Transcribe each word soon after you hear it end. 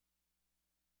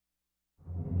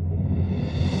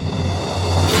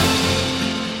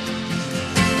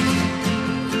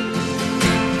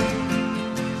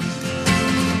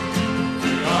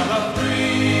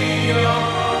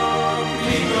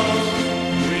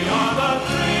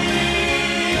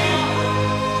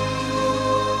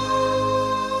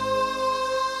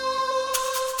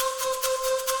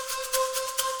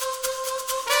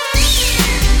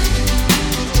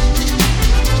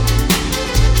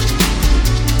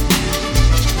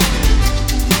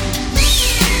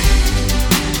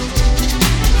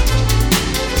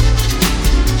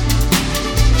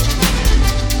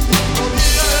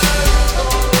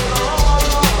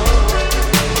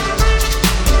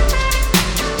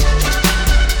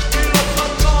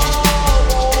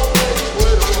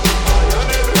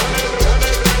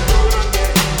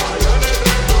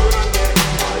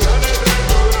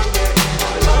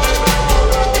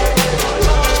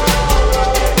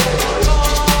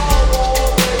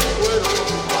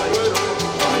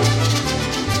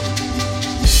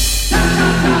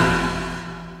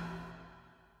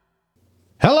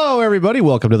everybody.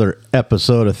 Welcome to another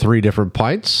episode of Three Different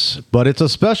Pints. But it's a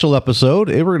special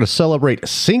episode, and we're going to celebrate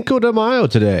Cinco de Mayo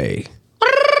today.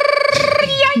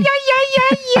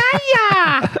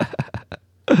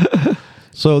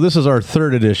 So this is our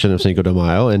third edition of Cinco de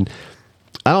Mayo, and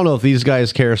I don't know if these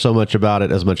guys care so much about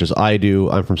it as much as I do.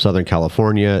 I'm from Southern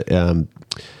California.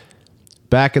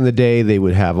 Back in the day, they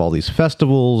would have all these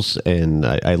festivals, and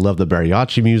I love the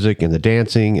mariachi music and the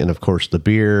dancing, and of course the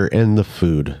beer and the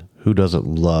food. Who doesn't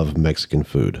love Mexican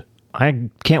food? I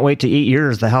can't wait to eat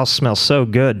yours. The house smells so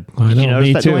good. I know,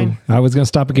 me too. Dwayne? I was going to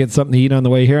stop and get something to eat on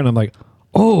the way here, and I'm like,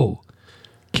 oh,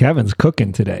 Kevin's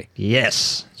cooking today.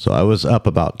 Yes. So I was up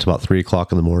about 3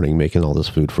 o'clock in the morning making all this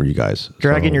food for you guys.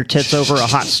 Dragging your tits over a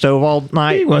hot stove all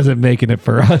night. He wasn't making it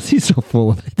for us. He's so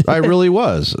full of it. I really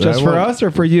was. Just for us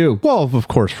or for you? Well, of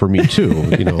course, for me too,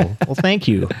 you know. Well, thank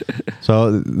you.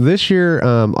 So this year,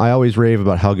 I always rave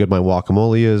about how good my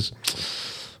guacamole is.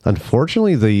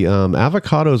 Unfortunately, the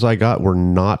avocados I got were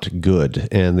not good,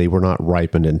 and they were not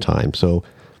ripened in time. So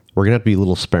we're going to have to be a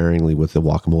little sparingly with the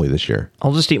guacamole this year.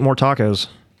 I'll just eat more tacos.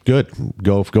 Good.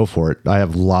 Go for it. I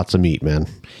have lots of meat, man.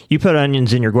 You put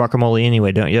onions in your guacamole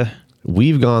anyway, don't you?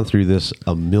 We've gone through this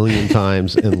a million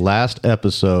times. In last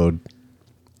episode,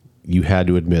 you had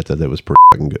to admit that it was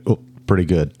pretty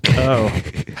good. Oh.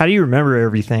 How do you remember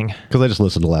everything? Because I just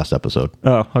listened to last episode.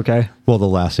 Oh, okay. Well, the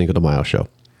last Cinco de Mayo show.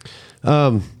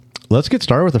 Let's get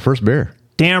started with the first beer.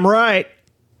 Damn right.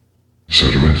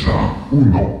 Cerveza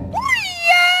uno.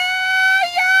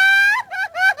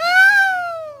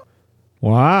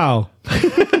 Wow.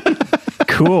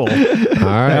 Cool. All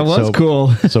right. That was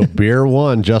cool. So beer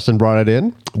one, Justin brought it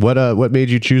in. What made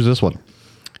you choose this one?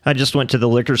 I just went to the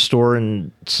liquor store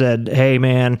and said, hey,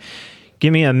 man,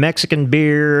 give me a Mexican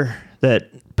beer that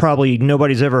probably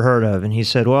nobody's ever heard of. And he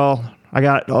said, well, I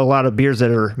got a lot of beers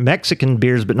that are Mexican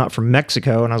beers, but not from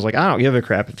Mexico. And I was like, I don't give a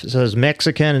crap. If it says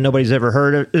Mexican and nobody's ever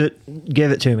heard of it,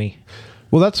 give it to me.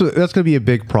 Well, that's going to be a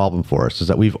big problem for us, is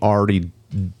that we've already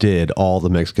did all the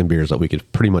Mexican beers that we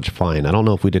could pretty much find. I don't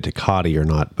know if we did Tecate or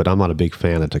not, but I'm not a big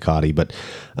fan of Tecate. But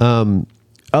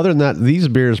other than that, these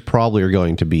beers probably are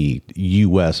going to be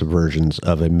U.S. versions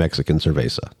of a Mexican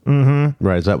cerveza. Mm-hmm.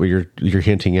 Right? Is that what you're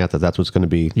hinting at, that's what's going to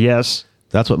be? Yes.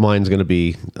 That's what mine's going to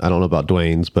be. I don't know about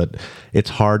Dwayne's, but it's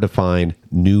hard to find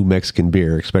new Mexican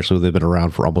beer, especially when they've been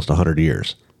around for almost 100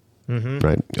 years. Mm-hmm.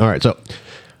 Right? All right, so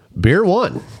beer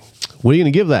one. What are you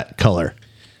going to give that color?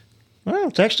 Well,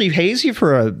 it's actually hazy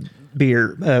for a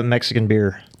beer, Mexican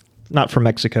beer, not from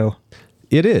Mexico.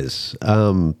 It is.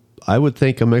 I would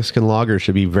think a Mexican lager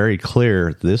should be very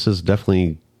clear. This is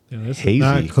definitely hazy. Is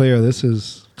not clear. This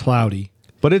is cloudy.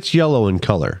 But it's yellow in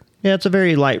color. Yeah, it's a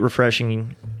very light,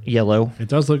 refreshing yellow. It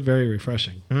does look very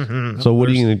refreshing. Mm-hmm. So what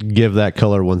are you going to give that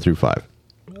color 1 through 5?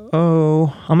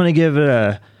 Oh, I'm going to give it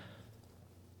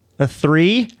a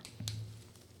 3.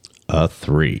 A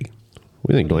 3.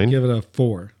 What do you think, Dwayne? Give it a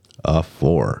 4. A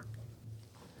 4.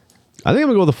 I think I'm going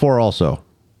to go with a 4 also.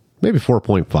 Maybe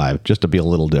 4.5, just to be a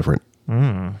little different.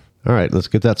 All right, let's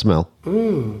get that smell.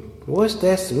 What's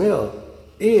that smell?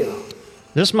 Ew.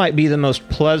 This might be the most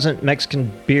pleasant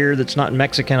Mexican beer that's not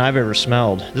Mexican I've ever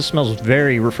smelled. This smells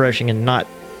very refreshing and not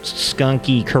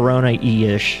skunky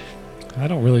Corona-y-ish. I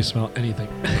don't really smell anything.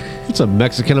 It's a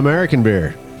Mexican-American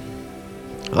beer.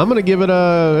 I'm going to give it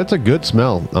it's a good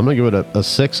smell. I'm going to give it a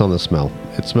 6 on the smell.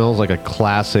 It smells like a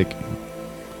classic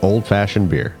old-fashioned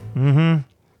beer. Mm-hmm.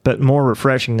 But more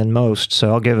refreshing than most,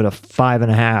 so I'll give it a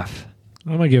 5.5.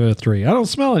 I'm going to give it a 3. I don't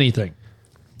smell anything.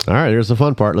 All right, here's the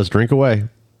fun part. Let's drink away.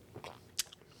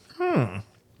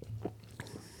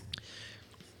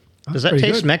 Does that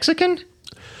taste good. Mexican?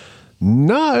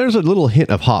 No, there's a little hint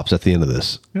of hops at the end of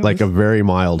this. Yeah, like a very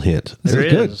mild hint. There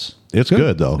good. is. It's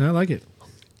good, though. I like it.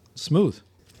 Smooth.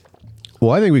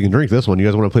 Well, I think we can drink this one. You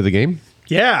guys want to play the game?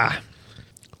 Yeah.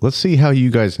 Let's see how you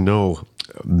guys know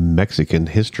Mexican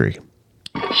history.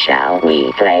 Shall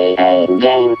we play a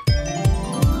game?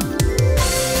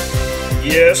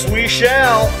 Yes, we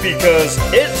shall, because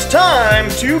it's time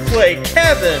to play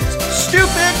Kevin's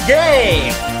Stupid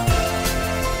Game.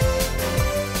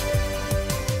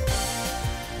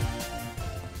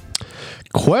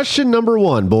 Question number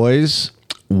 1, boys.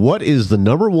 What is the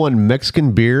number 1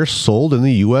 Mexican beer sold in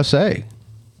the USA?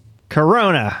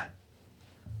 Corona.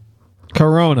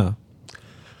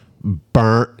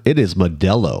 Burnt. It is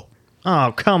Modelo.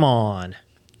 Oh, come on.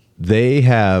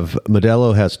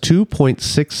 Modelo has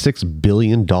 $2.66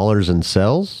 billion in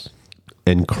sales,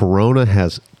 and Corona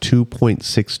has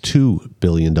 $2.62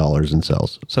 billion in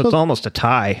sales. So it's almost a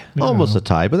tie. Almost a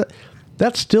tie, but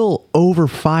that's still over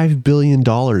 $5 billion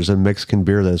in Mexican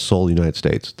beer that is sold in the United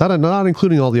States. Not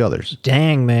including all the others.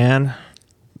 Dang, man.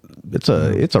 it's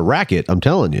a racket. I'm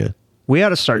telling you. We ought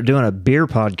to start doing a beer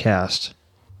podcast.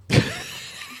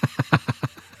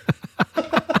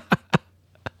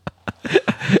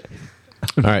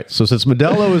 All right. So since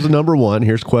Modelo is the number one,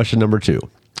 here's question number 2.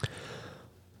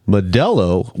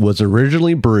 Modelo was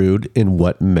originally brewed in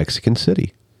what Mexican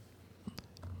city?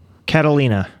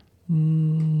 Catalina.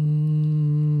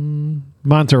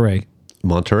 Monterey.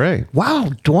 Monterey. Wow,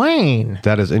 Dwayne.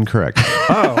 That is incorrect.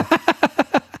 Oh,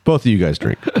 Both of you guys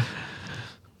drink.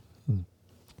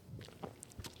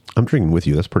 I'm drinking with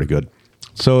you. That's pretty good.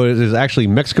 So it is actually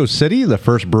Mexico City. The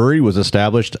first brewery was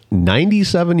established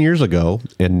 97 years ago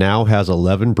and now has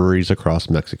 11 breweries across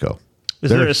Mexico. is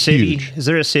They're there a city? huge. Is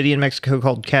there a city in Mexico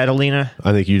called Catalina?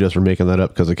 I think you just were making that up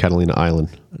because of Catalina Island.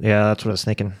 Yeah, that's what I was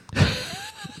thinking.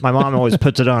 My mom always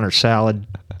puts it on her salad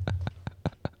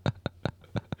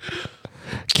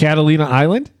Catalina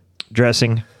Island?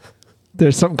 dressing.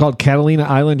 There's something called Catalina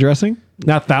Island dressing?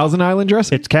 Not Thousand Island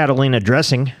dressing? It's Catalina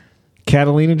dressing.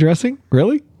 Catalina dressing?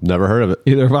 Really? Never heard of it.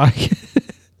 Either have I.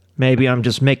 Maybe I'm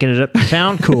just making it up to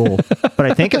sound cool, but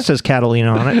I think it says Catalina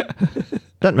on it.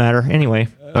 Doesn't matter. Anyway,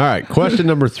 All right. Question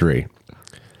number 3.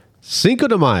 Cinco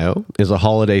de Mayo is a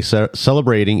holiday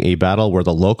celebrating a battle where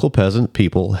the local peasant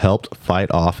people helped fight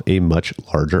off a much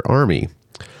larger army.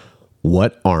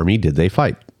 What army did they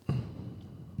fight?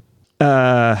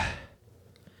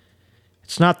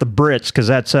 it's not the Brits because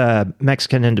that's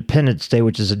Mexican Independence Day,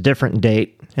 which is a different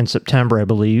date in September, I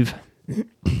believe.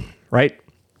 Right?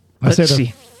 I said Let's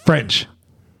see. French.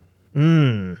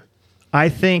 I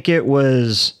think it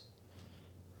was,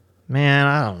 man,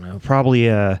 I don't know. Probably,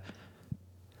 I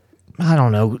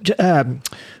don't know.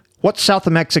 What's south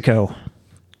of Mexico?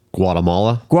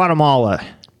 Guatemala. Guatemala.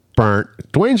 Burnt.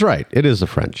 Dwayne's right. It is the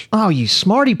French. Oh, you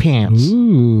smarty pants.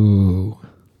 Ooh.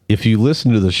 If you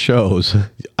listen to the shows,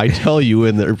 I tell you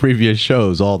in the previous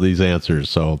shows all these answers.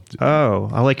 So, Oh,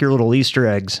 I like your little Easter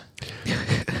eggs.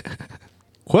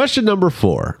 question number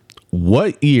 4.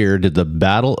 What year did the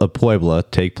Battle of Puebla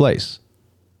take place?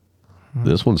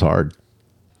 This one's hard.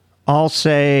 I'll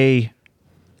say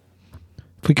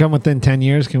If we come within 10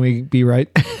 years, can we be right?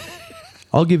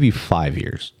 I'll give you 5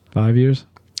 years. 5 years?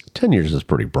 10 years is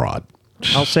pretty broad.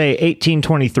 I'll say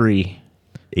 1823.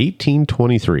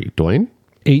 1823. Dwayne?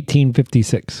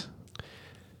 1856.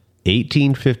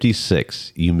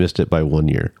 1856. You missed it by 1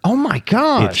 year. Oh my It's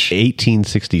gosh.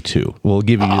 1862. We'll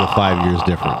give you the 5 years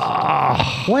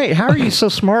difference. Wait, how are you so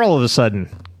smart all of a sudden?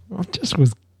 I just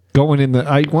was going in the.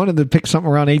 I wanted to pick something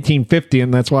around 1850,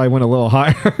 and that's why I went a little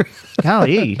higher.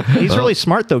 Golly. He's really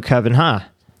smart though, Kevin, huh?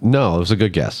 No, it was a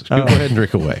good guess. Go ahead and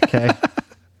drink away. Okay.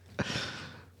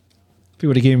 If you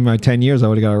would have given me my 10 years, I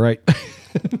would have got it right.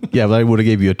 Yeah, but I would have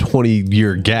gave you a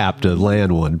 20-year gap to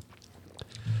land one.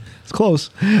 It's close.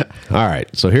 All right,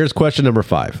 so here's question number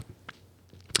 5.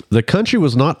 The country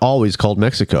was not always called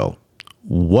Mexico.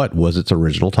 What was its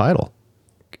original title?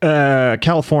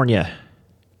 California.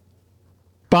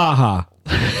 Baja.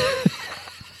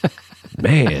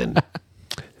 Man,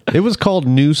 it was called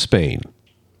New Spain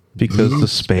because the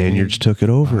Spaniards took it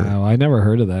over. Wow, I never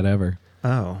heard of that ever.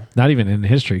 Oh. Not even in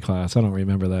history class. I don't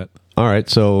remember that. All right,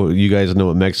 so you guys know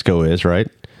what Mexico is, right?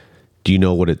 Do you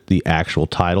know what the actual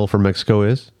title for Mexico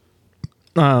is?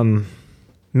 Like,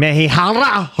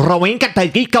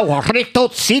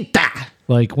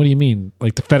 what do you mean?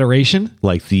 Like the Federation?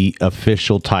 Like the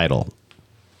official title.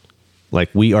 Like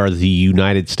we are the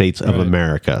United States of Right.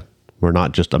 America. We're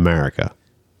not just America.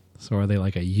 So are they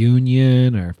like a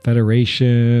union or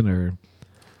federation or...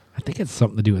 I think it's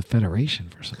something to do with federation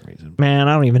for some reason. Man,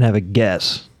 I don't even have a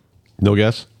guess. No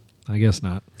guess? I guess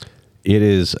not. It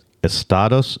is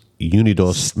Estados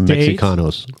Unidos States?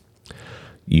 Mexicanos.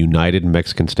 United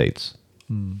Mexican States.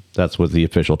 That's what the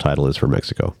official title is for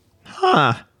Mexico.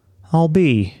 Huh. I'll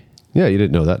be. Yeah, you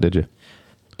didn't know that, did you?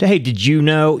 Hey, did you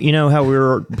know how we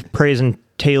were praising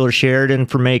Taylor Sheridan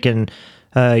for making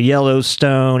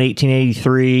Yellowstone,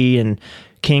 1883, and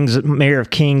Mayor of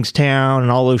Kingstown, and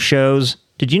all those shows?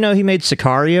 Did you know he made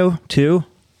Sicario, too?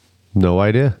 No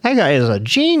idea. That guy is a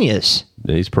genius.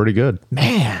 He's pretty good.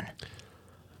 Man.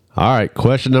 All right,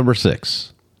 question number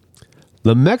 6.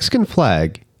 The Mexican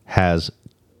flag has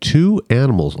 2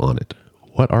 animals on it.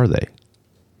 What are they?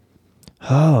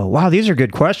 Oh, wow, these are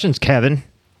good questions, Kevin.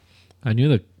 I knew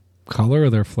the color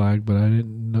of their flag, but I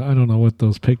don't know what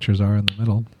those pictures are in the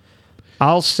middle.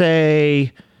 I'll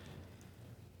say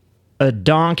a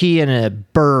donkey and a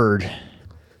bird.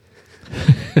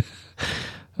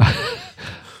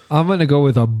 I'm going to go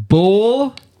with a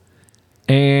bull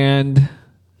and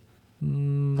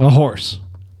a horse.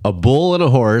 A bull and a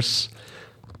horse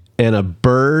and a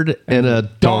bird and a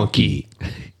donkey.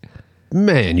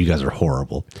 Man, you guys are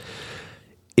horrible.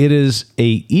 It is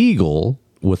a eagle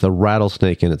with a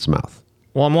rattlesnake in its mouth.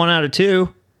 Well, I'm 1 out of 2.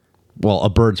 Well, a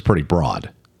bird's pretty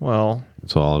broad. Well,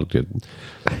 It's all good.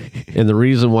 And the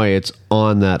reason why it's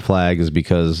on that flag is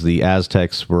because the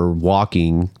Aztecs were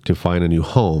walking to find a new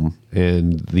home,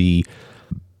 and the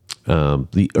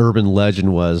urban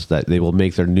legend was that they will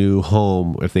make their new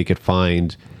home if they could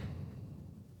find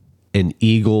an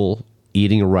eagle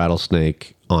eating a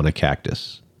rattlesnake on a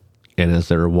cactus. And as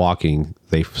they were walking,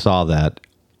 they saw that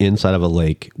inside of a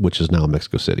lake, which is now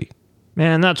Mexico City.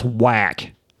 man, that's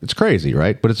whack. It's crazy,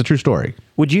 right? But it's a true story.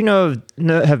 Would you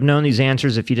have known these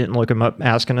answers if you didn't look them up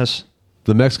asking us?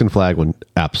 The Mexican flag one,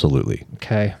 absolutely.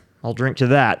 Okay, I'll drink to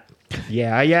that.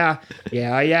 Yeah.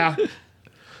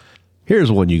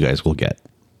 Here's one you guys will get.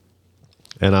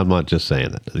 And I'm not just saying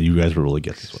that. You guys will really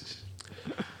get this one.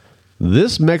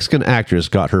 This Mexican actress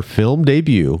got her film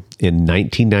debut in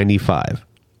 1995.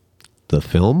 The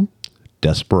film,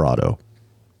 Desperado.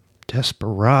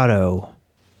 Desperado.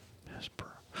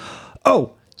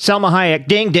 Oh, Selma Hayek.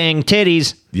 Ding, ding,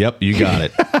 titties. Yep, you got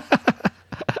it.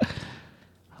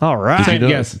 All right. Same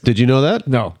guess. Did you know that?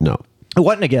 No. No. It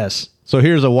wasn't a guess. So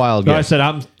here's a wild No, I guess. said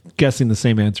I'm guessing the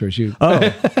same answer as you.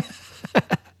 Oh,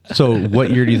 So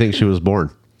what year do you think she was born?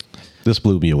 This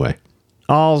blew me away.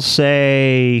 I'll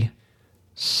say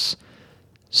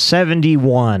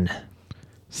 71.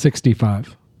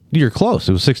 65. You're close.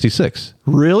 It was 66.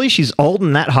 Really? She's old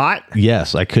and that hot?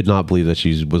 Yes, I could not believe that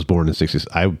she was born in 66.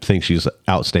 I think she's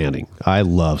outstanding. I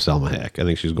love Selma Hayek. I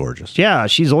think she's gorgeous. Yeah,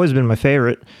 she's always been my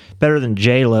favorite. Better than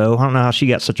J-Lo. I don't know how she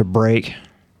got such a break.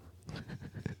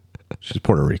 She's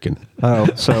Puerto Rican. Oh,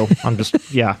 so I'm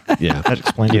just, yeah. Yeah. That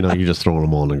explains You it. know, you're just throwing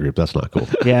them all in a group. That's not cool.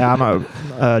 Yeah, I'm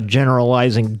a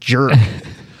generalizing jerk.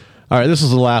 All right, this is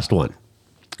the last one.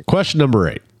 Question number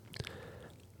 8.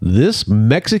 This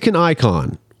Mexican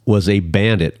icon was a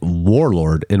bandit,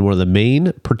 warlord, and one of the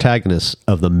main protagonists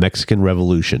of the Mexican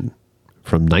Revolution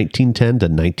from 1910 to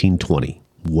 1920.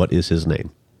 What is his name?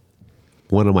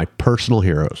 One of my personal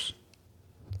heroes.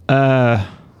 God,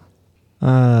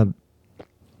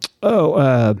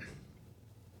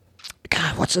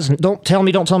 what's his name? Don't tell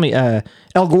me.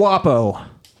 El Guapo.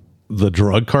 The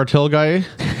drug cartel guy?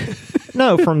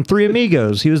 No, from Three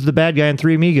Amigos. He was the bad guy in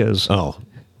Three Amigos. Oh,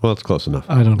 well, that's close enough.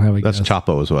 I don't have a That's guess.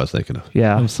 Chapo is what I was thinking of.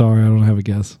 Yeah. I'm sorry, I don't have a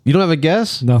guess. You don't have a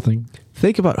guess? Nothing.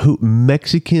 Think about who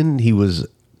Mexican. He was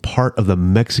part of the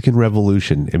Mexican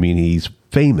Revolution. I mean, he's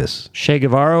famous. Che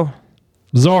Guevara.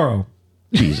 Zorro.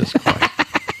 Jesus Christ.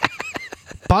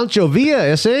 Pancho Villa,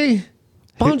 ese?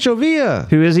 Pancho Villa.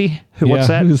 Who is he? What's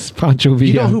that? Who's Pancho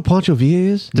Villa? You know who Pancho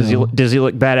Villa is? Does he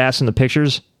look badass in the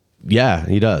pictures? Yeah,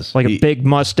 he does. Like a big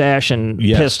mustache and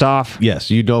Yes. pissed off?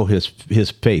 Yes, you know his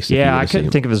face. if you Yeah, were I to see couldn't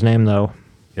him. think of his name, though.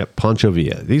 Yep, Pancho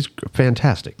Villa. He's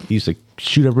fantastic. He used to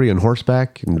shoot everybody on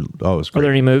horseback. And, oh, it was Are great.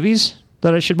 there any movies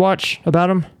that I should watch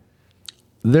about him?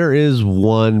 There is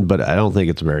one, but I don't think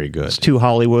it's very good. It's too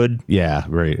Hollywood. Yeah,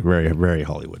 very, very, very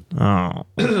Hollywood. Oh.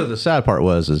 The sad part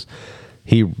is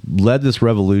he led this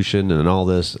revolution and all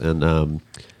this, and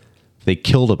they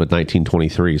killed him in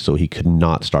 1923, so he could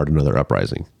not start another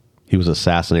uprising. He was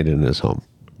assassinated in his home.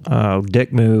 Oh,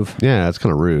 dick move. Yeah, that's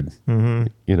kind of rude. Mm-hmm.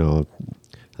 You know,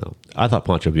 I thought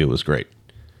Pancho Villa was great,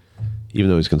 even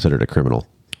though he's considered a criminal.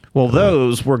 Well,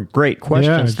 those were great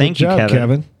questions. good Thank you, job,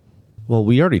 Kevin. Well,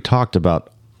 we already talked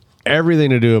about everything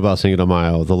to do about Cinco de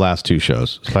Mayo the last 2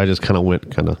 shows, so I just kind of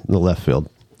went in the left field.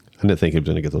 I didn't think he was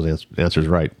going to get those answers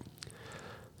right.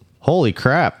 Holy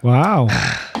crap. Wow.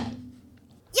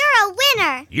 You're a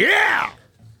winner.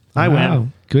 I Wow.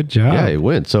 win. Good job. Yeah, he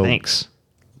went. So Thanks.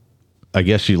 I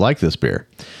guess you like this beer.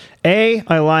 A,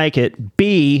 I like it.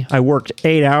 B, I worked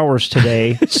 8 hours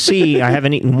today. C, I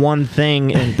haven't eaten one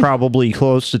thing in probably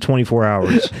close to 24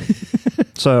 hours.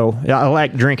 So yeah, I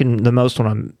like drinking the most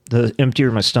when the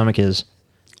emptier my stomach is.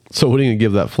 So what are you going to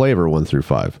give that flavor 1 through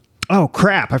 5? Oh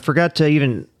crap! I forgot to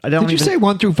even. Did you say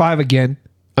 1 through 5 again?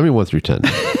 I mean 1 through 10.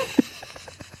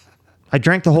 I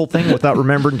drank the whole thing without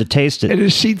remembering to taste And it.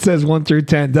 his sheet says 1 through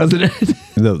 10, doesn't it?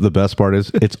 The best part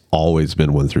is it's always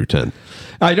been 1 through 10.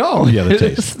 I know. Yeah, the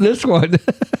taste. This one.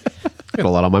 I got a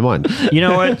lot on my mind. You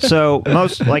know what? So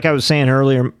most, like I was saying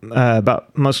earlier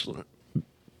about most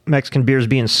Mexican beers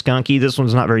being skunky, this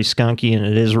one's not very skunky, and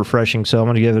it is refreshing. So I'm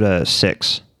going to give it a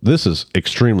 6. This is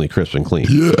extremely crisp and clean.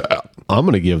 Yeah. I'm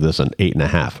going to give this an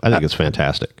 8.5. I think it's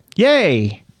fantastic.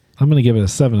 Yay! I'm going to give it a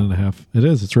 7.5. It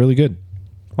is. It's really good.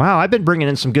 Wow, I've been bringing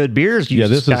in some good beers. Yeah,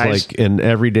 this guys. is like an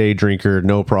everyday drinker,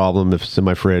 no problem. If it's in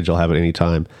my fridge, I'll have it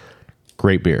anytime.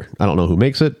 Great beer. I don't know who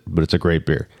makes it, but it's a great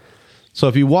beer. So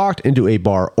if you walked into a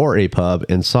bar or a pub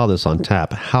and saw this on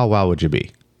tap, how wow would you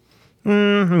be? I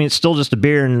mean, it's still just a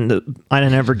beer, and I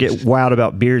didn't ever get wowed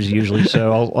about beers usually,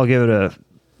 so I'll give it a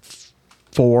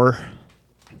 4.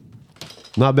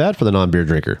 Not bad for the non-beer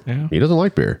drinker. Yeah. He doesn't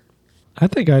like beer. I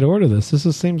think I'd order this.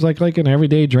 This seems like an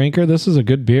everyday drinker. This is a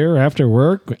good beer after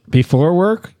work, before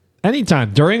work,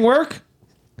 anytime. During work?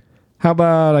 How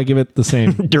about I give it the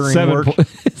same? During work?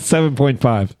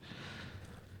 7.5.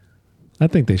 I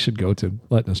think they should go to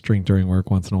letting us drink during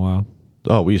work once in a while.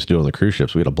 Oh, we used to do it on the cruise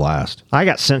ships. We had a blast. I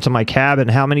got sent to my cabin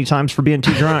how many times for being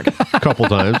too drunk? A couple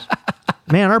times.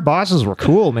 Man, our bosses were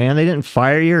cool, man. They didn't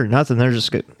fire you or nothing. They're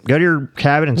just go to your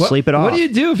cabin and sleep it off. What do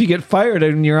you do if you get fired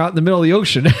and you're out in the middle of the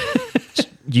ocean?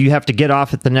 You have to get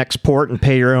off at the next port and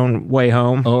pay your own way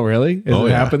home. Oh, really? Does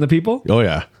it happen to people? Oh,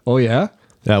 yeah. Oh, yeah?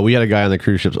 We had a guy on the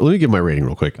cruise ships. Let me give my rating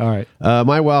real quick. All right.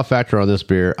 My wow factor on this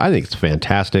beer, I think it's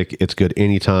fantastic. It's good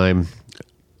anytime.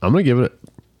 I'm going to give it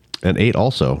an 8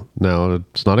 also. Now,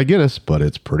 it's not a Guinness, but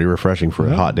it's pretty refreshing for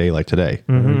a hot day like today.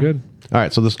 Very good. All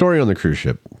right, so the story on the cruise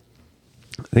ship,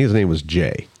 I think his name was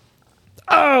Jay.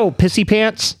 Oh, pissy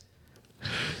pants.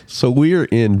 So we're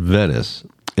in Venice,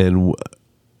 and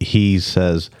he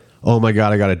says, oh my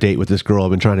God, I got a date with this girl.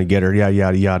 I've been trying to get her, yada,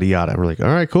 yada, yada, yada. And we're like, all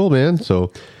right, cool, man.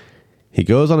 So he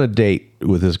goes on a date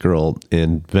with this girl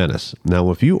in Venice. Now,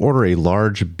 if you order a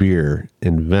large beer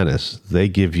in Venice, they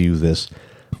give you this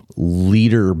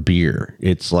liter beer.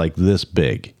 It's like this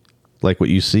big, like what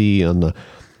you see on the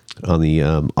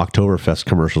Oktoberfest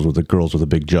commercials with the girls with the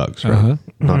big jugs, right? Uh-huh.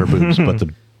 Not her boobs, but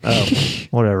the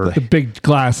Whatever. The big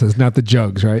glasses, not the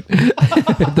jugs, right?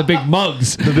 The big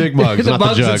mugs. the big mugs, The not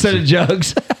mugs the jugs. instead of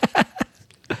jugs.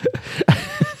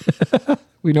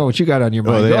 We know what you got on your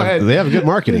mind. Oh, Go ahead. they have good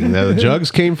marketing. The jugs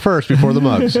came first before the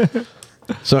mugs.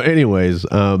 So, anyways,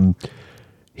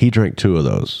 he drank 2 of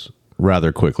those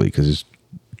rather quickly because he's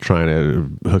trying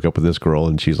to hook up with this girl,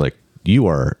 and she's like, "You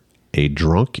are a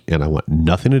drunk, and I want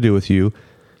nothing to do with you."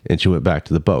 And she went back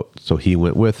to the boat. So he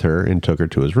went with her and took her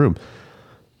to his room.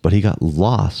 But he got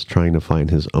lost trying to find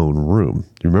his own room.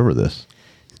 Do you remember this?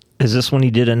 Is this when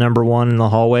he did a number 1 in the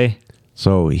hallway?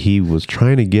 So he was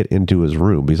trying to get into his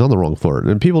room. He's on the wrong floor.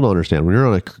 And people don't understand. When you're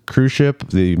on a cruise ship,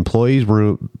 the employees'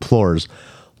 room floors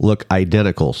look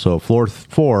identical. So floor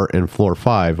 4 and floor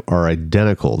 5 are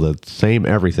identical. The same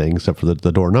everything except for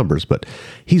the door numbers. But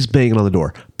he's banging on the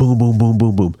door. Boom, boom, boom,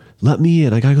 boom, boom. Let me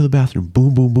in. I got to go to the bathroom.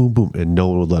 Boom, boom, boom, boom. And no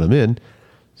one would let him in.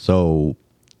 So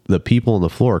the people on the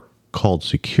floor called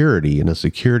security, and a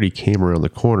security came around the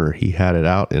corner. He had it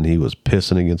out, and he was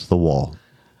pissing against the wall.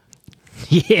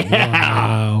 Yeah.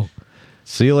 Wow.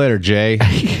 See you later, Jay.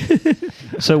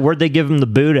 So where'd they give him the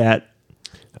boot at?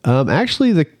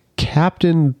 Actually, the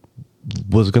captain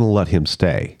was going to let him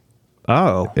stay,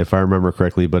 Oh. if I remember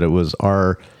correctly, but it was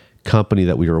our company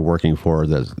that we were working for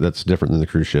that's different than the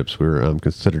cruise ships. We were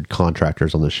considered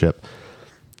contractors on the ship.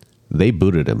 They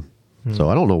booted him.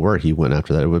 So I don't know where he went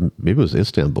after that. Maybe it was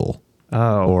Istanbul.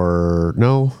 Oh. Or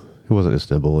no, it wasn't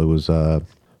Istanbul. It was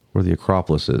where the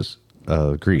Acropolis is,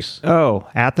 Greece. Oh,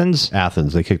 Athens?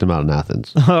 Athens. They kicked him out in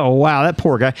Athens. Oh, wow. That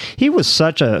poor guy. He was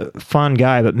such a fun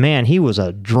guy, but man, he was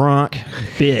a drunk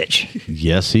bitch.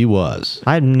 Yes, he was.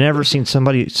 I've never seen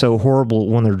somebody so horrible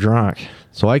when they're drunk.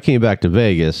 So I came back to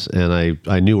Vegas, and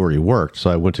I knew where he worked,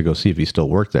 so I went to go see if he still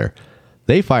worked there.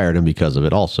 They fired him because of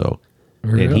it also.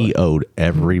 Really? And he owed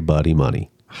everybody money.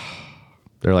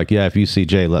 They're like, yeah, if you see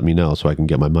Jay, let me know so I can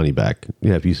get my money back.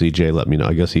 Yeah, if you see Jay, let me know.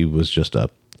 I guess he was just a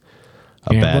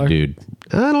bad dude.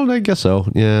 I guess so.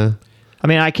 Yeah. I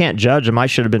mean, I can't judge him. I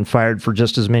should have been fired for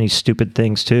just as many stupid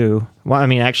things, too. Well, I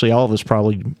mean, actually, all of us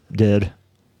probably did.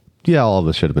 Yeah, all of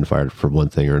us should have been fired for one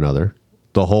thing or another.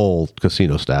 The whole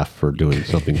casino staff for doing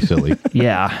something silly.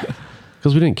 Yeah.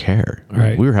 Because we didn't care.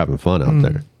 Right. We were having fun out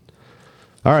there.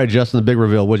 All right, Justin, the big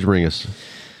reveal. What'd you bring us?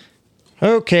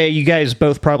 Okay, you guys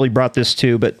both probably brought this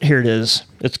too, but here it is.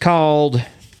 It's called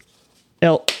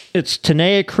it's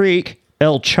Tenaya Creek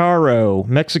El Charro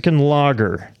Mexican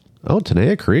Lager. Oh,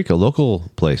 Tenaya Creek, a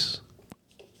local place.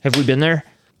 Have we been there?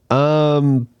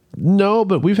 No,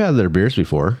 but we've had their beers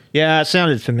before. Yeah, it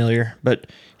sounded familiar, but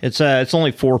it's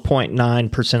only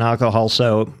 4.9% alcohol,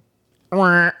 so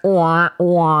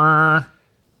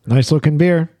Nice looking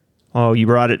beer. Oh, you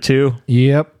brought it too?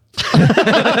 Yep.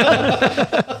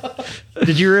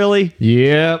 Did you really?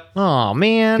 Yep. Oh,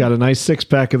 man. Got a nice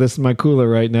 6-pack of this in my cooler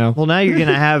right now. Well, now you're going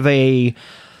to have a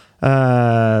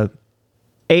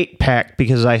 8-pack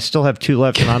because I still have 2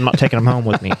 left and I'm not taking them home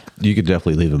with me. You could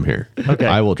definitely leave them here. Okay.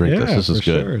 I will drink Yeah, this. This is for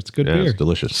good. sure. It's good Yeah, beer. It's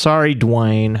delicious. Sorry,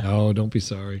 Dwayne. Oh, don't be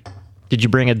sorry. Did you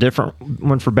bring a different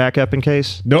one for backup in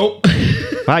case? Nope.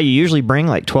 Wow, you usually bring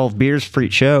like 12 beers for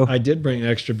each show. I did bring an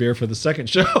extra beer for the second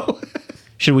show.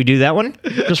 Should we do that one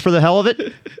just for the hell of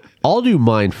it? I'll do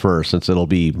mine first since it'll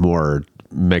be more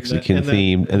Mexican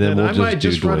themed, and then we'll I might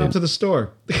just run up Dwayne. to the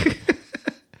store.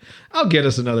 I'll get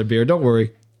us another beer. Don't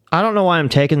worry. I don't know why I'm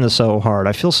taking this so hard.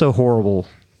 I feel so horrible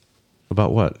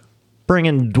About what?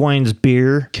 bringing Dwayne's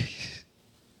beer.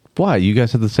 Why? You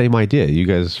guys had the same idea. You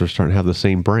guys are starting to have the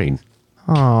same brain.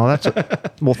 Oh,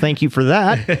 well, thank you for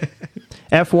that.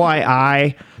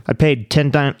 FYI, I paid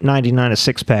 $10.99 a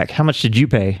six pack. How much did you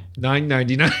pay?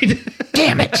 $9.99.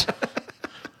 Damn it!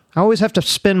 I always have to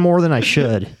spend more than I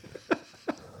should.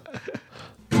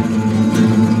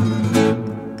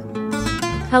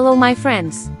 Hello, my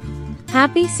friends.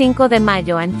 Happy Cinco de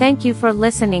Mayo and thank you for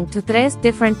listening to Tres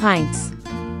Different Pints.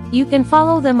 You can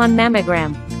follow them on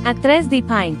Mammogram at 3D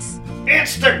Pints.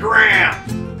 Instagram!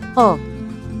 Oh,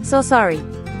 so sorry.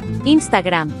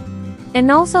 Instagram.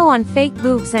 And also on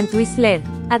Facebook and Twitter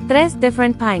at Tres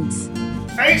Different Pints.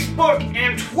 Facebook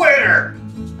and Twitter!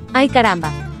 Ay caramba.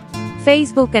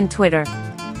 Facebook and Twitter.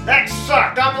 That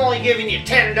sucked. I'm only giving you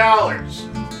 $10.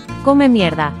 Come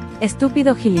mierda,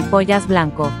 estúpido gilipollas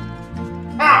blanco.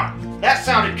 Huh, that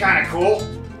sounded kind of cool.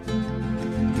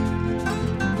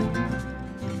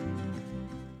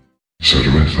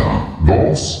 Cerveza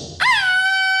 2.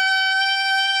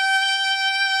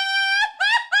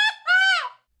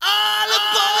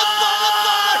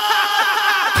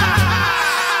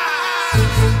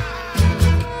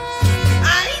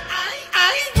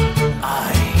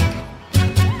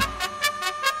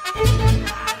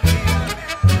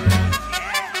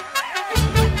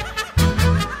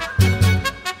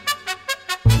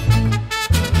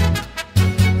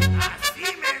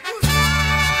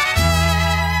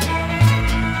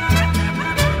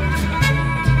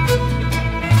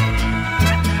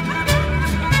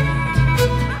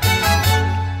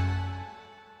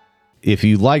 If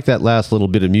you like that last little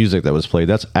bit of music that was played,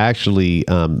 that's actually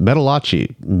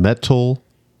Metalachi,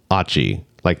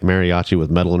 like mariachi with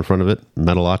metal in front of it,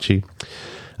 Metalachi.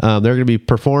 They're going to be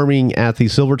performing at the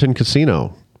Silverton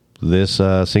Casino this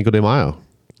Cinco de Mayo.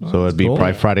 So it'd be cool.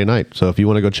 probably Friday night. So if you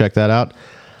want to go check that out,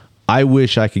 I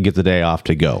wish I could get the day off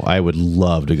to go. I would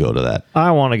love to go to that. I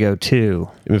want to go too.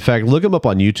 In fact, look them up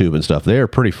on YouTube and stuff. They are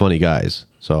pretty funny guys.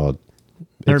 So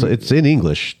it's in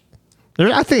English.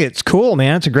 I think it's cool,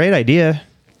 man. It's a great idea.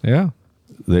 Yeah.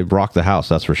 They rock the house,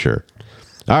 that's for sure.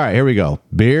 All right, here we go.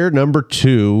 Beer number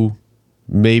 2,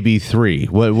 maybe 3.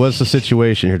 What's the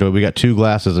situation here? We got 2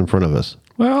 glasses in front of us.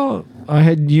 Well,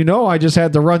 I just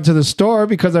had to run to the store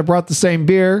because I brought the same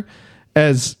beer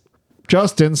as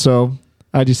Justin, so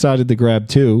I decided to grab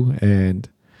 2, and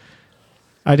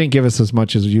I didn't give us as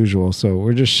much as usual, so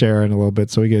we're just sharing a little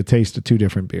bit so we get a taste of 2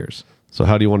 different beers. So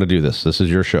how do you want to do this? This is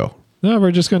your show. No,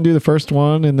 we're just going to do the first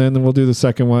one, and then we'll do the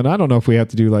second one. I don't know if we have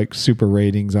to do like super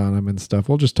ratings on them and stuff.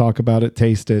 We'll just talk about it,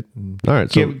 taste it, and all right,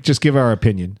 just give our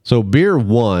opinion. So beer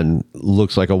 1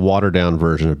 looks like a watered down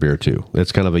version of beer 2.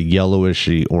 It's kind of a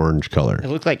yellowishy orange color. It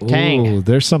looks like Tang. Ooh,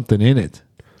 there's something in it.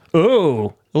 Ooh,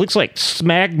 it looks like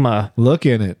smagma. Look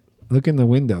in it. Look in the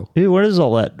window. Dude, what is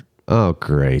all that? Oh,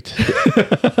 great.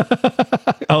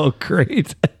 Oh,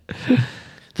 great.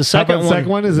 The second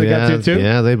one, is it got 2 too?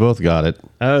 Yeah, they both got it.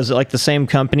 Oh, is it like the same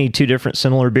company, 2 different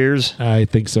similar beers? I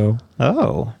think so.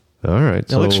 Oh, All right.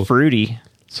 it looks fruity.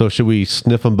 So should we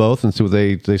sniff them both and see what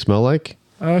they smell like?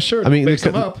 Sure. I mean, mix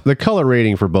them up. the color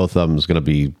rating for both of them is going to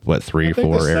be, what, 3 or 4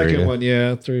 the area? second one,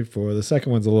 yeah, 3, 4. The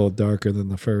second one's a little darker than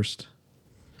the first.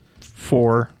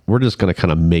 4. We're just going to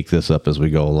kind of make this up as we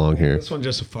go along here. This one's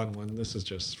just a fun one. This is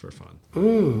just for fun.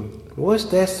 What's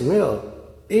that smell?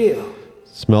 Ew.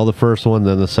 Smell the first one,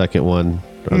 then the second one.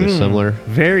 Are they similar?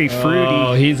 Very fruity.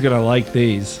 Oh, he's going to like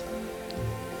these.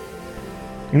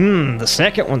 The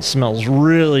second one smells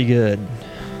really good.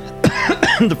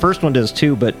 The first one does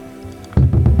too, but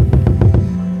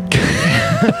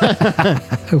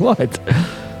What?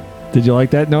 Did you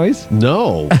like that noise?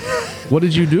 No. What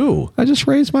did you do? I just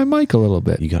raised my mic a little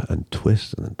bit. You got to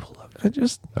untwist and then pull up. I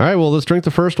just. All right, well, let's drink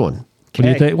the first one. What do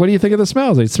you think? What do you think of the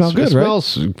smells? They smell good, It right?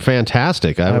 smells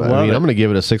fantastic. I mean, love I'm it. going to give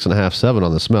it a 6.5, 7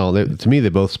 on the smell. To me, they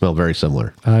both smell very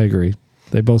similar. I agree.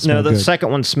 They both smell no, the good.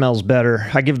 second one smells better.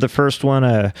 I give the first one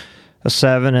a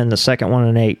 7 and the second one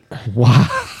an 8. Wow.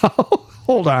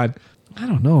 Hold on. I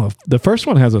don't know. The first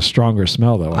one has a stronger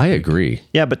smell, though. I agree.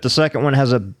 Yeah, but the second one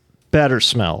has a better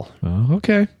smell. Oh,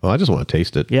 okay. Well, I just want to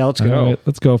taste it. Yeah, let's go. All right,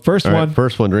 let's go. First All right, one.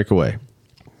 first one, drink away.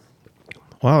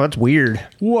 Wow, that's weird.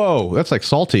 Whoa, that's like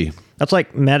salty. That's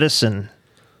like medicine.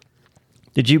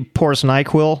 Did you pour some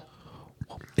NyQuil?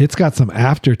 It's got some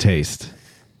aftertaste.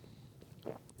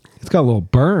 It's got a little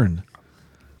burn.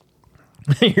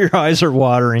 Your eyes are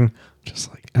watering. Just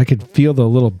like I could feel the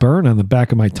little burn on the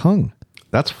back of my tongue.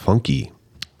 That's funky.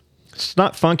 It's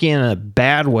not funky in a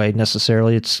bad way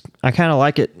necessarily. I kind of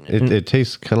like it. It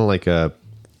tastes kind of like a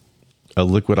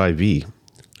liquid IV.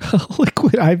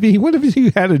 Liquid IV? What if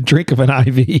you had a drink of an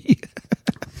IV?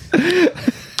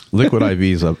 Liquid IV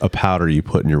is a powder you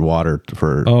put in your water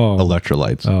for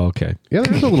electrolytes. Oh, okay. Yeah,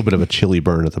 there's a little bit of a chili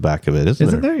burn at the back of it,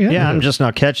 isn't there? Yeah. I'm just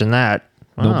not catching that.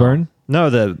 No burn? No,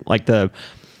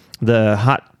 the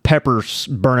hot peppers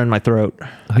burning my throat.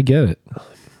 I get it.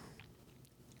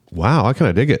 Wow, I kind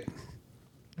of dig it.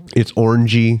 It's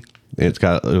orangey. It's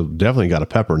definitely got a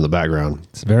pepper in the background.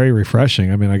 It's very refreshing.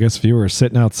 I mean, I guess if you were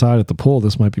sitting outside at the pool,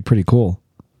 this might be pretty cool.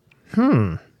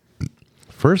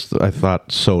 First, I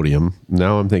thought sodium.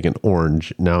 Now I'm thinking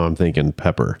orange. Now I'm thinking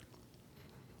pepper.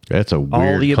 It's a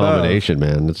weird combination,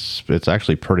 man. It's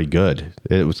actually pretty good.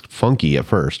 It was funky at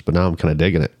first, but now I'm kind of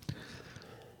digging it.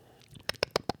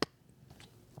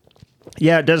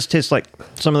 Yeah, it does taste like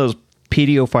some of those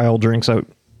pedophile drinks I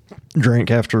drink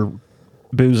after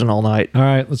boozing all night. All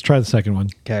right, let's try the second one.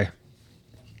 Okay.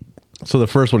 So the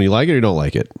first one, you like it or you don't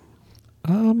like it?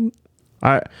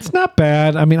 It's not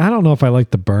bad. I mean, I don't know if I like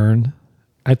the burn.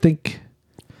 I think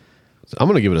I'm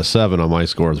going to give it a 7 on my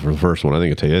scores for the first one. I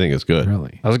think it's good.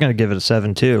 really I was going to give it a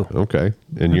 7 too. Okay,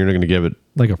 and you're going to give it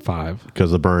like a 5 because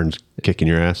the burn's kicking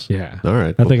your ass. Yeah. All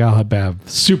right. I think I'll have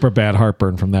super bad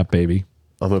heartburn from that baby.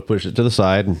 I'm going to push it to the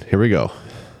side, and here we go.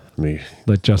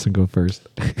 Let Justin go first.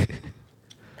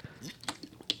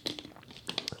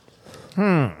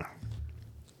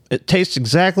 It tastes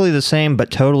exactly the same, but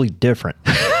totally different.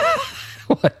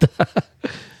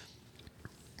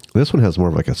 This one has more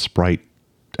of like a Sprite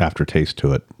aftertaste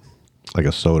to it, like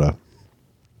a soda.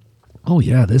 Oh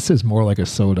yeah, this is more like a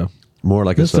soda. More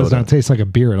like This a soda. does not taste like a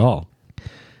beer at all.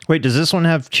 Wait, does this one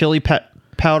have chili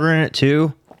powder in it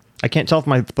too? I can't tell if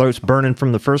my throat's burning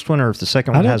from the first one or if the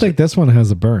second one I don't has think this one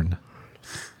has a burn.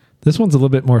 This one's a little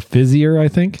bit more fizzier, I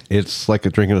think. It's like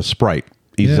drinking a Sprite,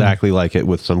 exactly like it,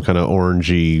 with some kind of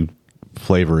orangey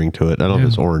flavoring to it. I don't know if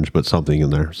it's orange, but something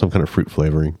in there, some kind of fruit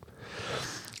flavoring.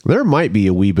 There might be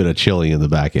a wee bit of chili in the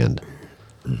back end.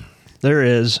 There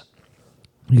is.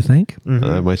 You think?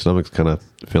 My stomach's kind of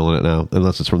feeling it now,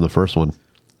 unless it's from the first one.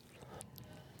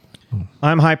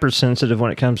 I'm hypersensitive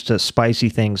when it comes to spicy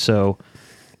things, so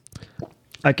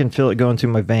I can feel it going through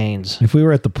my veins. If we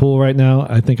were at the pool right now,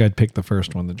 I think I'd pick the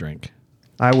first one to drink.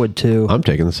 I would too. I'm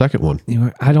taking the second one.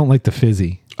 I don't like the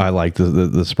fizzy. I like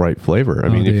the Sprite flavor. I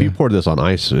mean, if you poured this on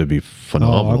ice, it'd be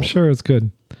phenomenal. Oh, I'm sure it's good.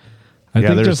 I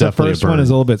think there's just the definitely a first one burn. is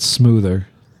a little bit smoother.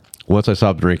 Once I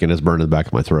stopped drinking, it's burned in the back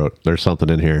of my throat. There's something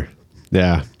in here.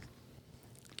 Yeah.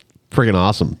 Freaking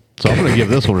awesome. So I'm going to give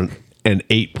this one an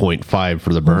 8.5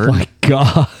 for the burn. Oh my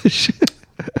gosh.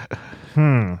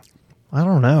 I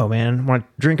don't know, man. When I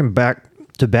drink them back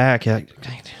to back,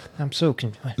 I'm so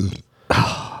confused.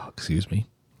 Excuse me.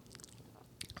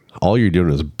 All you're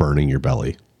doing is burning your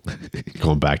belly.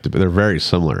 Going back to, they're very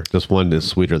similar. This one is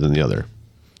sweeter than the other.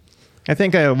 I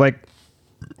think I like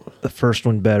the first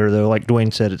one better, though. Like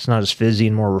Dwayne said, it's not as fizzy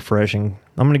and more refreshing.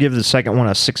 I'm going to give the second one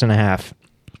a 6.5.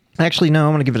 Actually, no,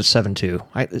 I'm going to give it a 7 too.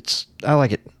 I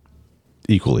like it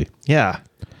Equally. Yeah.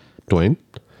 Dwayne?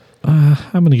 I'm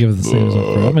going to give it the same as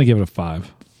before. I'm going to give it a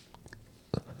 5.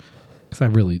 Because I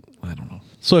don't know.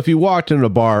 So if you walked into a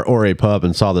bar or a pub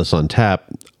and saw this on tap,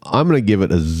 I'm going to give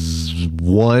it a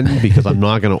 1 because I'm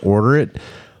not going to order it.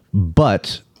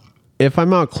 But if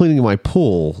I'm out cleaning my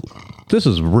pool, this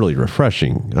is really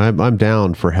refreshing. I'm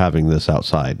down for having this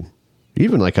outside.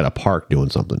 Even like at a park doing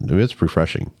something. I mean, it's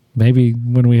refreshing. Maybe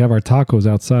when we have our tacos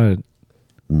outside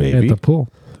Maybe. at the pool.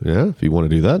 Yeah, if you want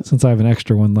to do that. Since I have an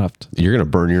extra one left. You're going to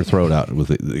burn your throat out.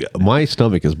 My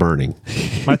stomach is burning.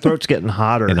 My throat's getting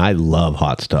hotter. And I love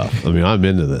hot stuff. I mean, I'm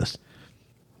into this.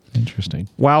 Interesting.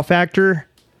 Wow factor,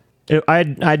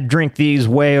 I'd drink these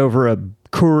way over a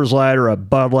Coors Light or a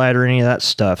Bud Light or any of that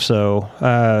stuff. So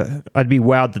I'd be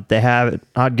wowed that they have it.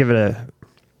 I'd give it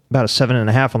about a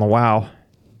 7.5 on the wow.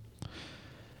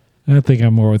 I think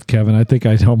I'm more with Kevin. I think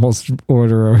I'd almost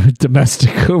order a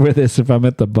domestic over this if I'm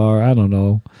at the bar. I don't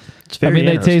know. I mean,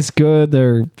 they taste good.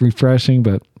 They're refreshing,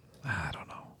 but I don't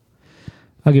know.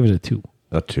 I'll give it a 2.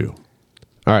 A 2.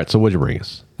 All right, so what'd you bring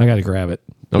us? I got to grab it.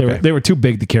 Okay. They were too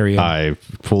big to carry in. I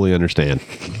fully understand.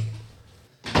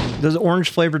 Those orange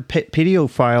flavored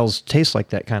pedophiles taste like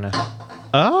that kind of.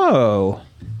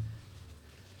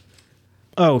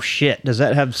 Oh shit! Does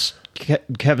that have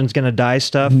Kevin's gonna die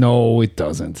stuff? No, it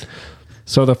doesn't.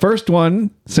 So the first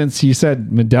one, since you said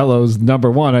Modelo's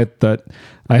number 1, I thought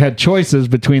I had choices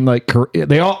between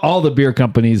all the beer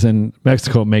companies in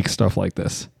Mexico make stuff like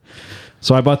this.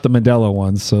 So I bought the Modelo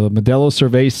ones. So Modelo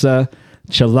Cerveza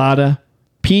Chelada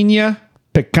Piña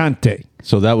Picante.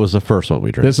 So that was the first one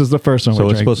we drank. This is the first one So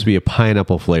we it's drank. supposed to be a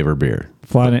pineapple flavor beer.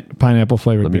 Pineapple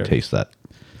flavored Let beer. me taste that.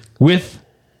 With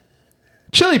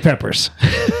chili peppers.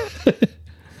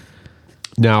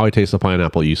 Now I taste the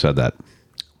pineapple. You said that.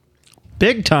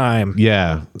 Big time.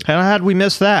 Yeah. How'd we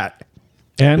miss that?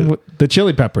 And the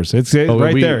chili peppers. It's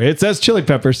right there. It says chili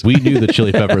peppers. We knew the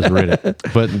chili peppers were in it.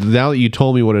 But now that you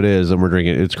told me what it is and we're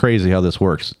drinking it, it's crazy how this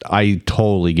works. I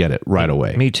totally get it right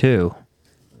away. Me too.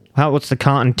 What's the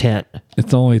content?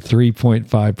 It's only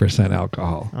 3.5%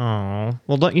 alcohol. Oh,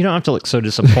 well, you don't have to look so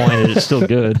disappointed. It's still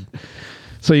good.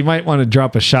 So you might want to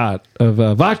drop a shot of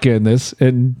vodka in this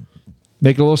and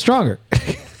make it a little stronger.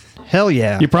 Hell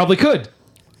yeah. You probably could.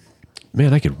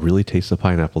 Man, I could really taste the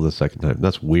pineapple the second time.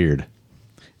 That's weird.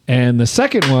 And the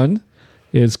second one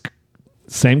is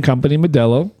same company,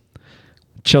 Modelo.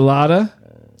 Chelada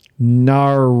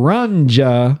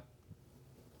Naranja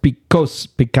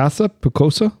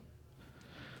Picosa.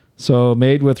 So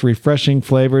made with refreshing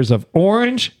flavors of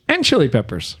orange and chili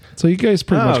peppers. So you guys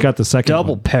pretty much got the second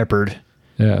double one. peppered.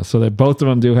 Yeah, so both of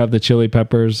them do have the chili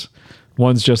peppers.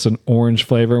 One's just an orange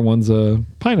flavor. One's a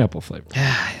pineapple flavor.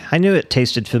 I knew it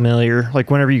tasted familiar. Like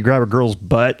whenever you grab a girl's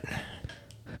butt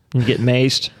and get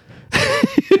maced.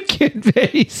 Get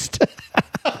maced.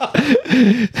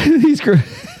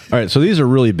 All right, so these are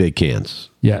really big cans.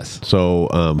 Yes. So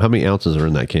how many ounces are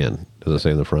in that can? Does it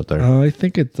say in the front there? I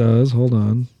think it does. Hold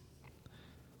on.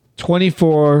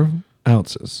 24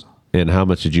 ounces. And how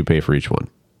much did you pay for each one?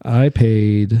 I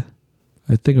paid,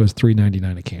 I think it was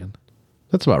 $3.99 a can.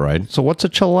 That's about right. So what's a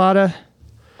chelada?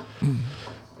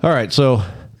 All right, so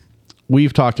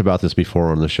we've talked about this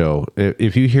before on the show.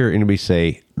 If you hear anybody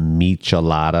say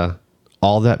michelada,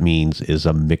 all that means is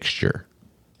a mixture.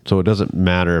 So it doesn't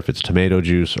matter if it's tomato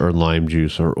juice or lime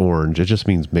juice or orange. It just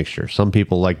means mixture. Some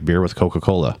people like beer with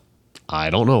Coca-Cola. I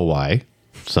don't know why.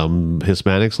 Some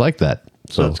Hispanics like that.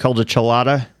 So it's called a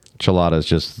chelada? Chelada is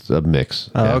just a mix.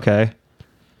 Oh, Yeah. okay.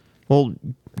 Well,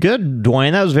 good,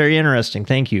 Dwayne. That was very interesting.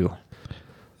 Thank you.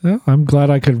 Well, I'm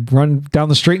glad I could run down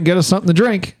the street and get us something to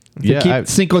drink. To keep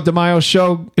Cinco de Mayo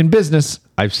show in business.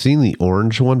 I've seen the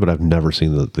orange one, but I've never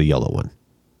seen the yellow one.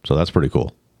 So that's pretty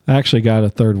cool. I actually got a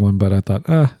third one, but I thought,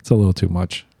 it's a little too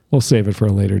much. We'll save it for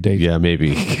a later date. Yeah,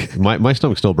 maybe. my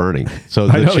stomach's still burning. So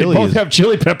I the know, chili they both have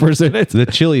chili peppers in it. The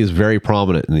chili is very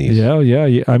prominent in these.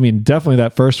 Yeah. I mean, definitely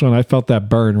that first one, I felt that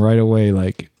burn right away,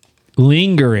 like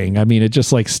lingering. I mean, it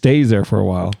just like stays there for a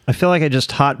while. I feel like I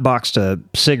just hotboxed a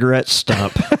cigarette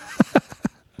stump.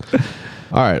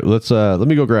 All right, let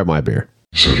me go grab my beer.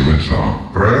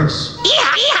 Cerveza 3.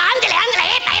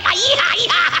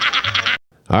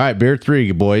 All right, beer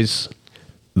 3, boys.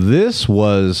 This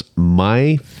was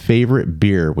my favorite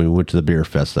beer when we went to the beer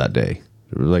fest that day.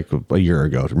 It was like a year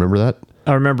ago. Remember that?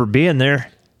 I remember being there.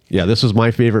 Yeah, this was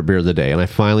my favorite beer of the day, and I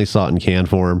finally saw it in can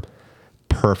form.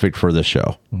 Perfect for this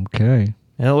show. Okay.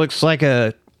 It looks like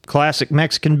a classic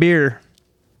Mexican beer.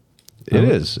 It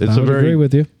is. It's I would agree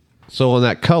with you. So on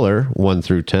that color, 1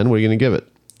 through 10, what are you going to give it?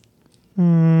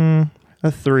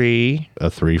 A 3. A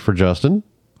 3 for Justin.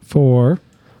 4.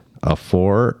 A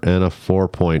 4 and a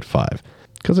 4.5.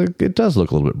 Because it does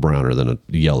look a little bit browner than a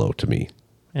yellow to me.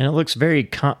 And it looks very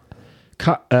God,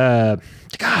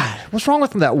 what's wrong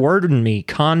with that word in me?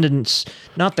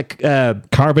 Not the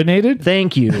Carbonated?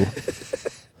 Thank you.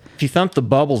 If you thump the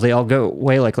bubbles, they all go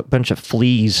away like a bunch of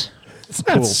fleas. It's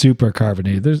not super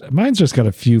carbonated. Mine's just got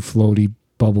a few floaty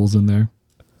bubbles in there.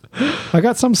 I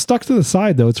got some stuck to the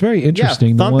side though. It's very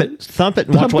interesting. Yeah, thump it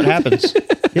and watch what happens.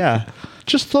 Yeah.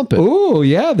 Just thump it. Ooh,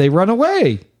 yeah, they run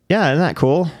away. Yeah, isn't that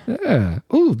cool? Yeah.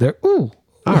 Ooh, ooh.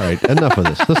 All right, enough of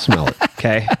this. Let's smell it.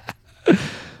 Okay.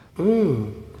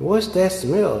 What's that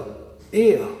smell?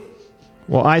 Ew.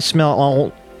 Well, I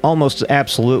smell almost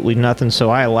absolutely nothing, so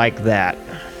I like that.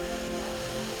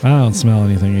 I don't smell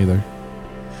anything either.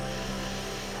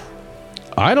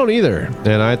 I don't either.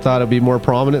 And I thought it'd be more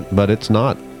prominent, but it's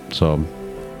not. So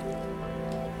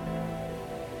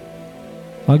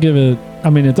I'll give it, I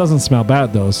mean, it doesn't smell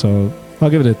bad though, so I'll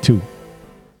give it a 2.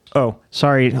 Oh,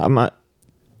 sorry. I'm going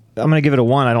to give it a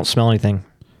 1. I don't smell anything.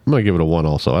 I'm going to give it a 1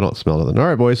 also. I don't smell nothing. All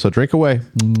right, boys, so drink away.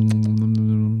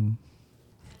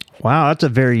 Wow, that's a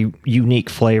very unique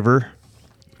flavor.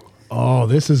 Oh,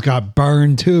 this has got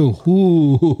burn too.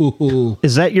 Ooh.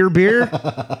 Is that your beer?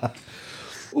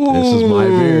 This is my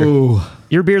beer.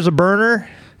 Your beer's a burner?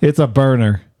 It's a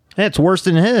burner. It's worse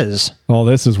than his. Oh,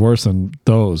 this is worse than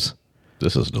those.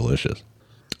 This is delicious.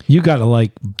 You got to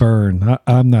like burn.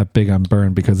 I'm not big on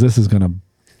burn because this is going to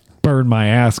burn my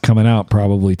ass coming out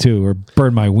probably too, or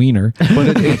burn my wiener.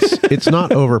 But it's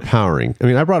not overpowering. I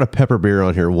mean, I brought a pepper beer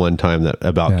on here one time that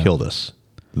about killed us.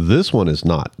 This one is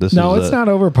not. This No, is it's not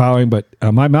overpowering, but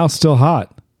my mouth's still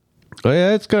hot. Oh,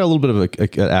 yeah, it's got a little bit of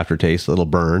an aftertaste, a little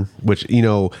burn, which, you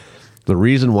know, the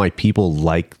reason why people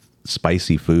like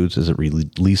spicy foods is it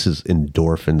releases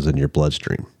endorphins in your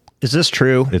bloodstream. Is this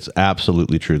true? It's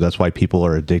absolutely true. That's why people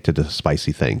are addicted to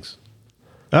spicy things.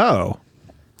 Oh.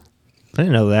 I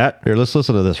didn't know that. Here, let's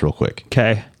listen to this real quick.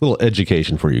 Okay. A little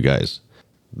education for you guys.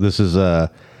 This is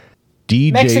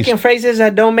DJ... Mexican phrases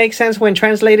that don't make sense when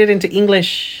translated into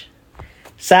English.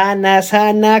 Sana,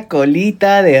 sana,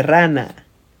 colita de rana.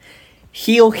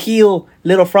 Heel, heel,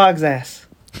 little frog's ass.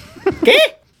 ¿Qué?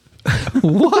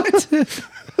 What?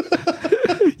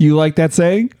 You like that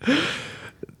saying?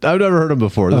 I've never heard him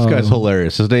before. This guy's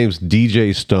hilarious. His name's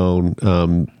DJ Stone,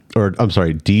 or I'm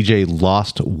sorry, DJ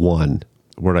Lost One.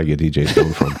 Where'd I get DJ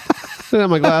Stone from? I didn't have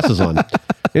my glasses on.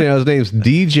 You know, his name's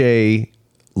DJ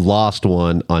Lost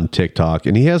One on TikTok,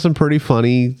 and he has some pretty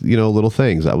funny, you know, little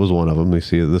things. That was one of them. Let me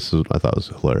see. This is I thought was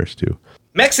hilarious too.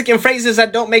 Mexican phrases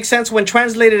that don't make sense when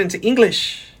translated into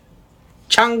English.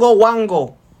 Chango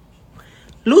wango.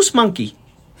 Loose monkey.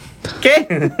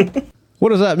 ¿Qué? What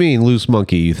does that mean, loose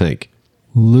monkey, you think?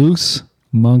 Loose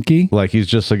monkey? Like he's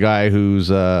just a guy who's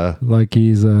like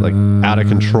he's like out of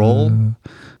control?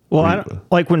 Well, I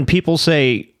don't, like when people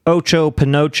say Ocho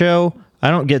Pinocho, I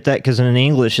don't get that because in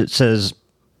English it says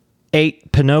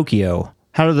 8 Pinocchio.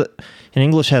 In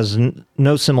English has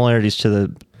no similarities to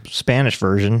the Spanish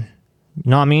version.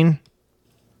 Know what I mean?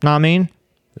 Know what I mean?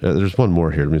 There's one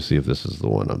more here. Let me see if this is the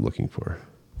one I'm looking for.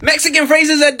 Mexican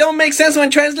phrases that don't make sense when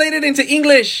translated into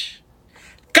English.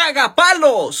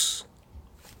 Cagapalos.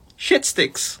 Shit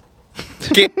sticks.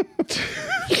 ¿Qué?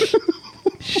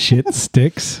 Shit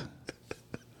sticks.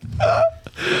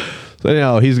 So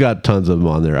anyhow, he's got tons of them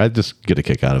on there. I just get a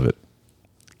kick out of it.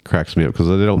 Cracks me up because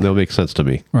they'll make sense to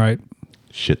me. Right.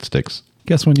 Shit sticks.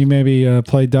 Guess when you maybe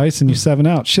play dice and you 7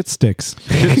 out, shit sticks.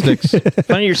 Shit sticks.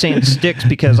 Funny you're saying sticks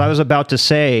because I was about to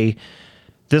say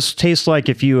this tastes like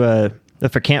if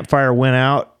a campfire went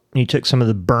out and you took some of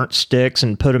the burnt sticks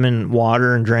and put them in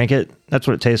water and drank it. That's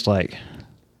what it tastes like.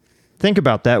 Think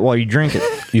about that while you drink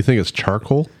it. You think it's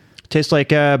charcoal? Tastes like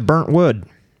burnt wood.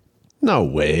 No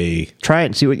way. Try it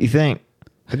and see what you think.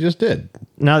 I just did.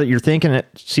 Now that you're thinking it,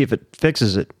 see if it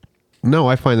fixes it. No,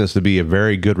 I find this to be a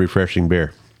very good, refreshing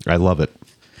beer. I love it.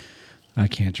 I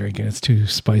can't drink it. It's too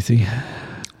spicy.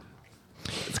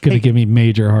 It's going to give me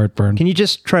major heartburn. Can you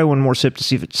just try one more sip to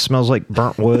see if it smells like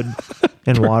burnt wood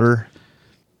and water?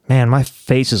 Man, my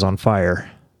face is on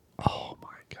fire. Oh my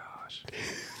gosh.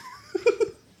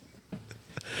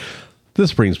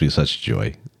 This brings me such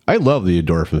joy. I love the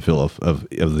endorphin feel of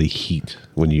the heat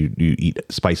when you eat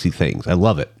spicy things. I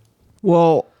love it.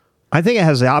 Well, I think it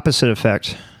has the opposite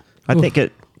effect. I think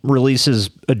it releases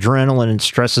adrenaline and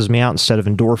stresses me out instead of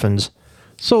endorphins.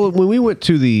 So when we went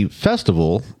to the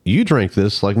festival, you drank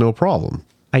this like no problem.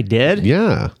 I did?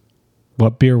 Yeah.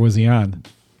 What beer was he on?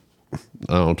 I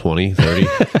don't know, 20, 30.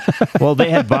 Well, they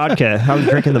had vodka. I was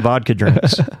drinking the vodka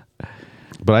drinks.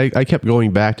 But I kept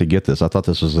going back to get this. I thought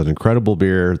this was an incredible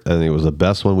beer. I think it was the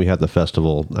best one we had at the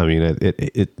festival. I mean,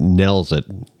 it nails it,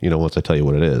 you know, once I tell you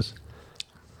what it is.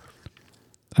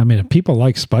 I mean, if people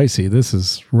like spicy, this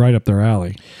is right up their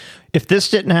alley. If this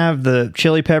didn't have the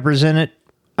chili peppers in it,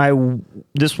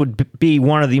 this would be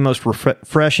one of the most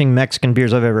refreshing Mexican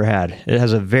beers I've ever had. It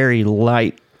has a very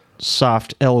light,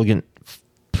 soft, elegant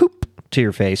poop to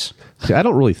your face. See, I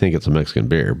don't really think it's a Mexican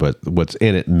beer, but what's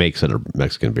in it makes it a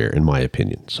Mexican beer, in my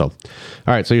opinion. So, all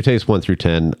right, so your taste 1 through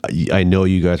 10. I know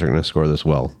you guys are going to score this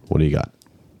well. What do you got?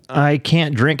 I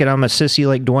can't drink it. I'm a sissy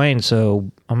like Dwayne, so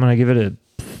I'm going to give it a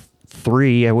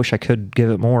 3. I wish I could give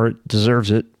it more. It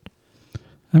deserves it.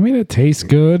 I mean, it tastes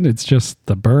good. It's just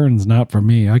the burn's not for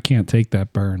me. I can't take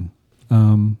that burn.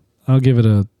 I'll give it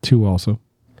a 2 also.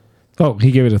 Oh,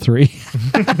 he gave it a 3.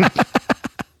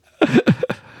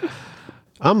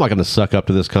 I'm not going to suck up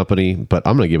to this company, but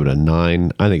I'm going to give it a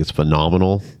 9. I think it's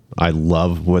phenomenal. I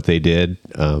love what they did.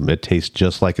 It tastes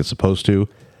just like it's supposed to.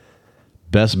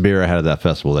 Best beer I had at that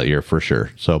festival that year for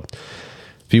sure. So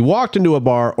if you walked into a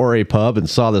bar or a pub and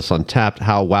saw this on tap,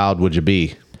 how wowed would you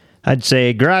be? I'd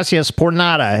say gracias por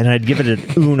nada, and I'd give it an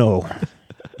uno.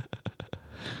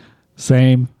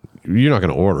 Same. You're not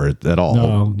going to order it at all.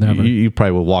 No, never. You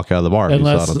probably would walk out of the bar if you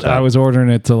saw it on Unless tap. I was ordering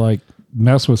it to like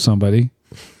mess with somebody.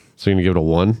 So you're going to give it a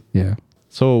 1? Yeah.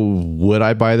 So would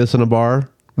I buy this in a bar?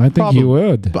 I think you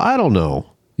would. But I don't know.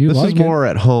 You this like is more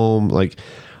at home. Like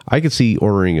I could see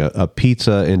ordering a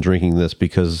pizza and drinking this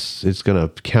because it's going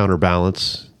to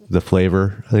counterbalance the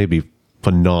flavor. I think it'd be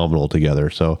phenomenal together.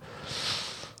 So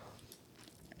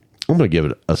I'm going to give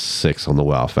it a 6 on the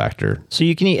wow factor. So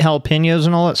you can eat jalapenos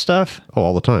and all that stuff? Oh,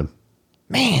 all the time.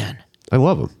 Man. I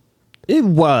love them. Ew.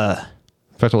 In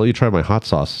fact, I'll let you try my hot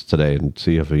sauce today and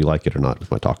see if you like it or not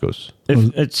with my tacos.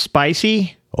 If it's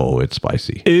spicy. Oh, it's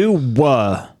spicy. Ew.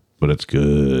 But it's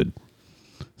good.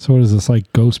 So what is this,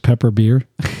 like ghost pepper beer?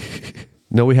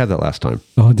 No, we had that last time.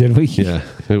 Oh, did we? Yeah,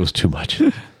 it was too much.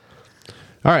 All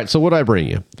right, so what did I bring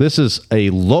you? This is a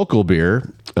local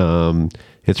beer.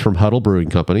 It's from Huddle Brewing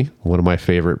Company, one of my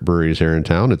favorite breweries here in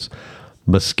town. It's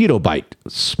Mosquito Bite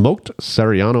Smoked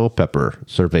Serrano Pepper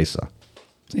Cerveza.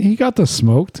 He got the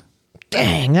smoked.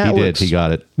 Dang, that He looks... did. He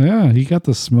got it. Yeah, he got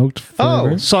the smoked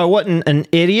flavor. Oh, so I wasn't an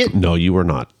idiot? No, you were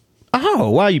not.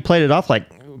 Oh, wow, you played it off like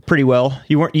pretty well.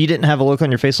 You didn't have a look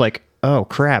on your face like, oh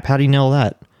crap, how do you know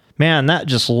that? Man, that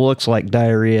just looks like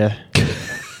diarrhea.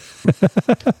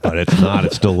 But it's not.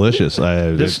 It's delicious.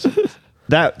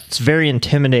 That's very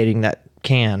intimidating, that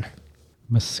can.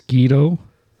 Mosquito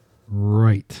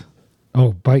right.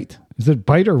 Oh, bite. Is it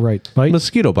bite or right? Bite?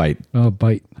 Mosquito Bite. Oh,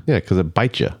 bite. Yeah, because it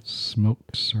bites you.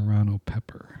 Smoked Serrano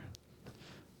pepper.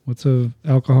 What's the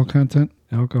alcohol content?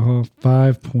 Alcohol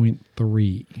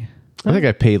 5.3. I think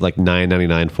I paid like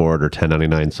 $9.99 for it or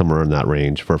 $10.99, somewhere in that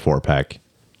range for a 4-pack.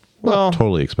 Well,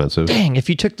 Totally expensive. dang, if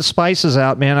you took the spices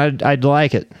out, man, I'd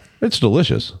like it. It's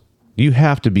delicious. You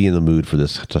have to be in the mood for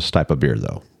this type of beer,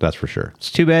 though. That's for sure.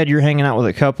 It's too bad you're hanging out with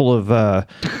a couple of A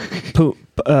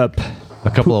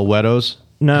couple of wetos.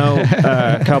 No,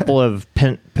 a couple of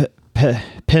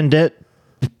pendejos.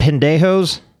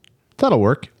 That'll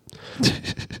work.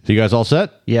 You guys all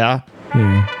set? Yeah.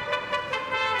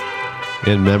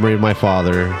 In memory of my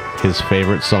father, his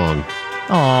favorite song,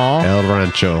 Aw. El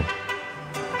Rancho.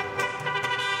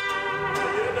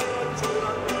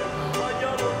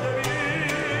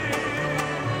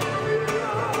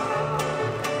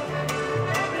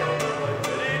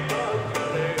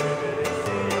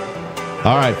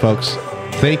 All right, folks.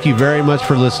 Thank you very much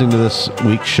for listening to this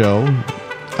week's show.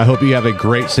 I hope you have a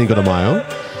great Cinco de Mayo.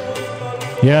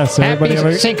 Yes, everybody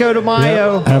Happy Cinco de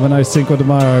Mayo. Yep, have a nice Cinco de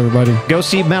Mayo, everybody. Go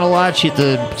see Metalachi at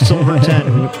the Silver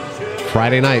Tent.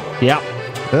 Friday night. Yeah.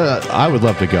 I would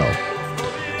love to go.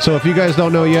 So if you guys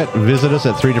don't know yet, visit us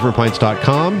at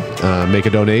 3differentpints.com. Make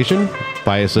a donation.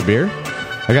 Buy us a beer.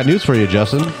 I got news for you,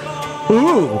 Justin.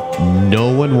 Ooh.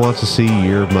 No one wants to see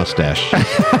your mustache.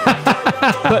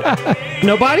 But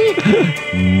nobody?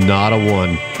 Not a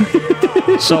one.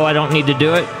 So I don't need to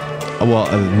do it? Well,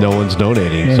 no one's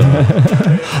donating. So.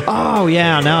 Oh,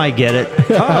 yeah, now I get it.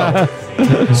 Oh.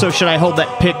 So should I hold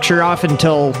that picture off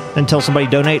until somebody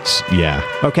donates? Yeah.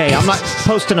 Okay, I'm not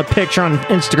posting a picture on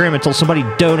Instagram until somebody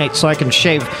donates so I can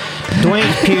shave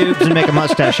Dwayne's pubes and make a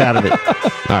mustache out of it.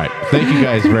 All right. Thank you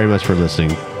guys very much for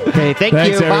listening. Okay, thank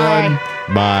Thanks, you. everyone.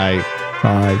 Bye. Bye.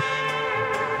 Bye.